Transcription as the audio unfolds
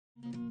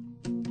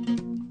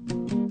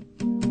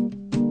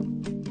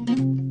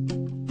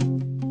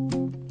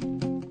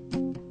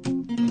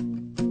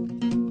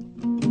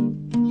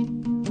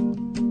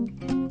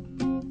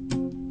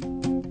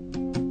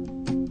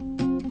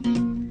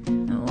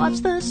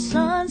watch the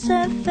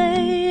sunset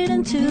fade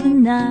into the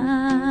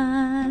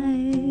night.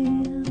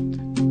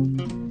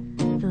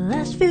 The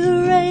last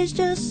few rays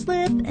just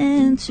slip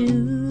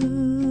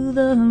into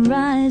the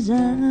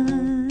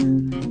horizon,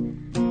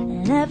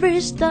 and every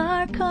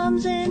star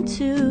comes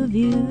into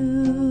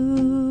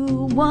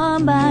view.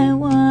 One by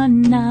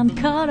one, I'm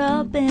caught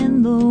up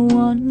in the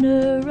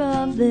wonder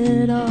of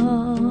it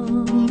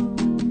all.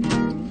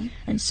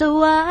 And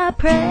so I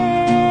praise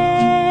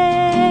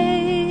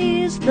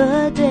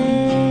the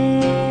day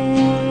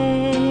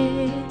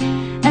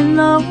and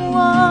the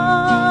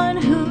one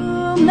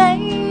who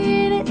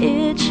made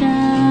it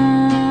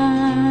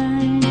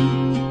shine.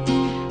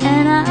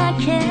 And I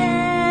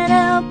can't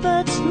help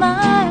but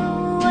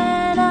smile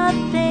when I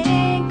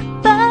think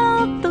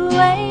about the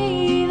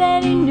way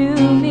that he knew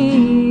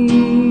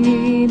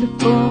me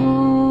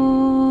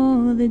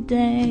before the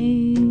day.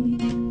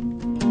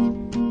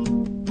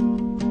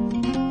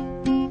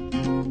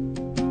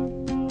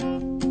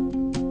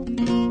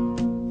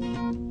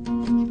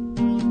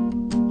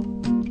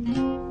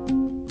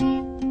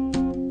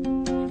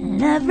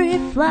 Every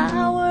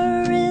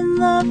flower in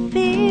the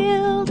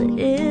field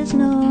is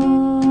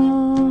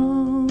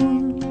known,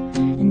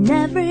 and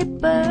every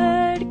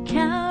bird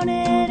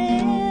counted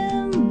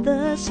in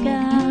the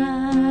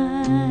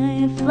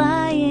sky,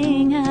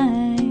 flying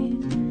high.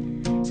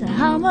 So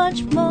how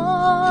much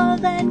more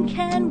then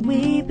can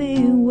we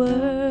be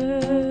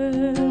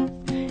worth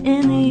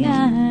in the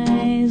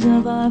eyes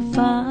of our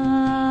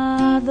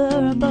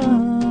Father above?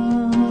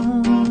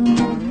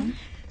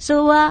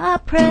 So I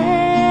praise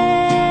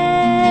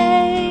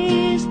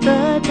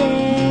the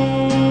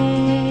day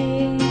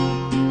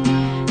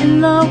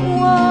and the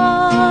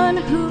one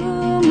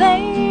who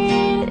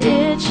made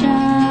it shine.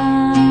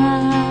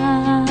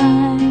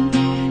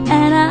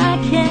 And I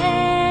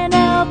can't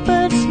help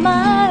but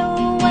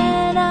smile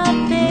when I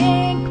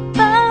think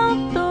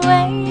about the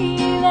way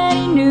that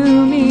he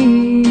knew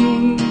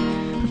me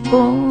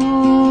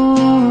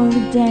before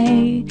the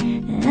day.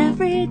 And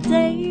every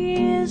day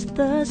is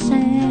the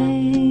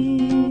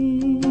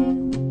same,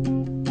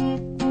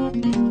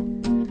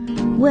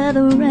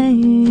 whether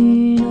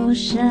rain or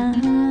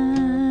shine.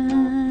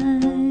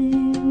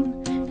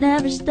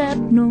 Every step,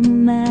 no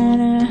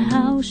matter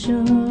how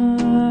sure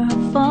or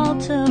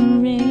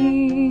faltering,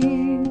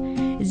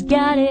 is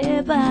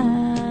guided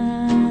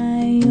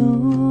by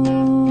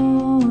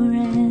your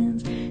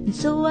hands. And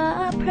so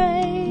I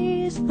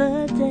praise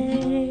the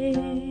day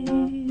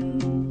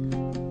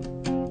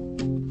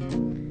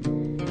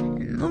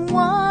and the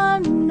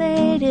one who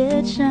made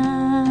it shine.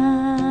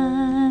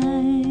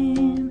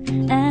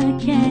 And I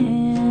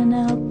can't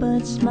help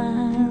but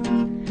smile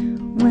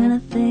when I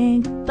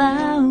think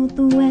about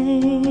the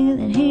way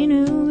that he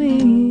knew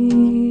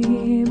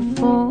me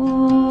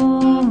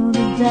before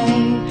the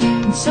day.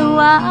 And so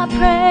I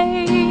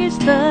praise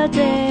the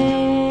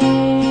day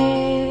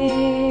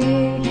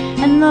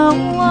and the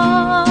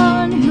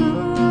one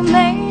who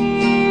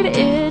made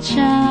it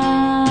shine.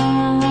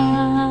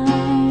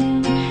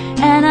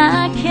 And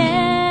I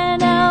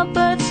can't help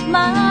but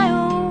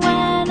smile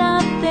when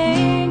I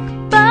think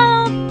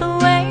about the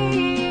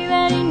way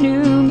that he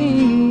knew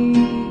me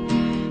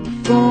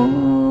before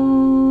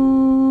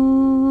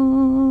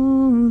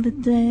the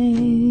day.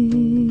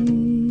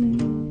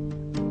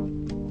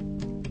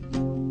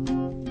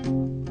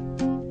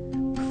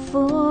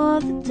 Before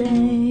the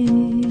day.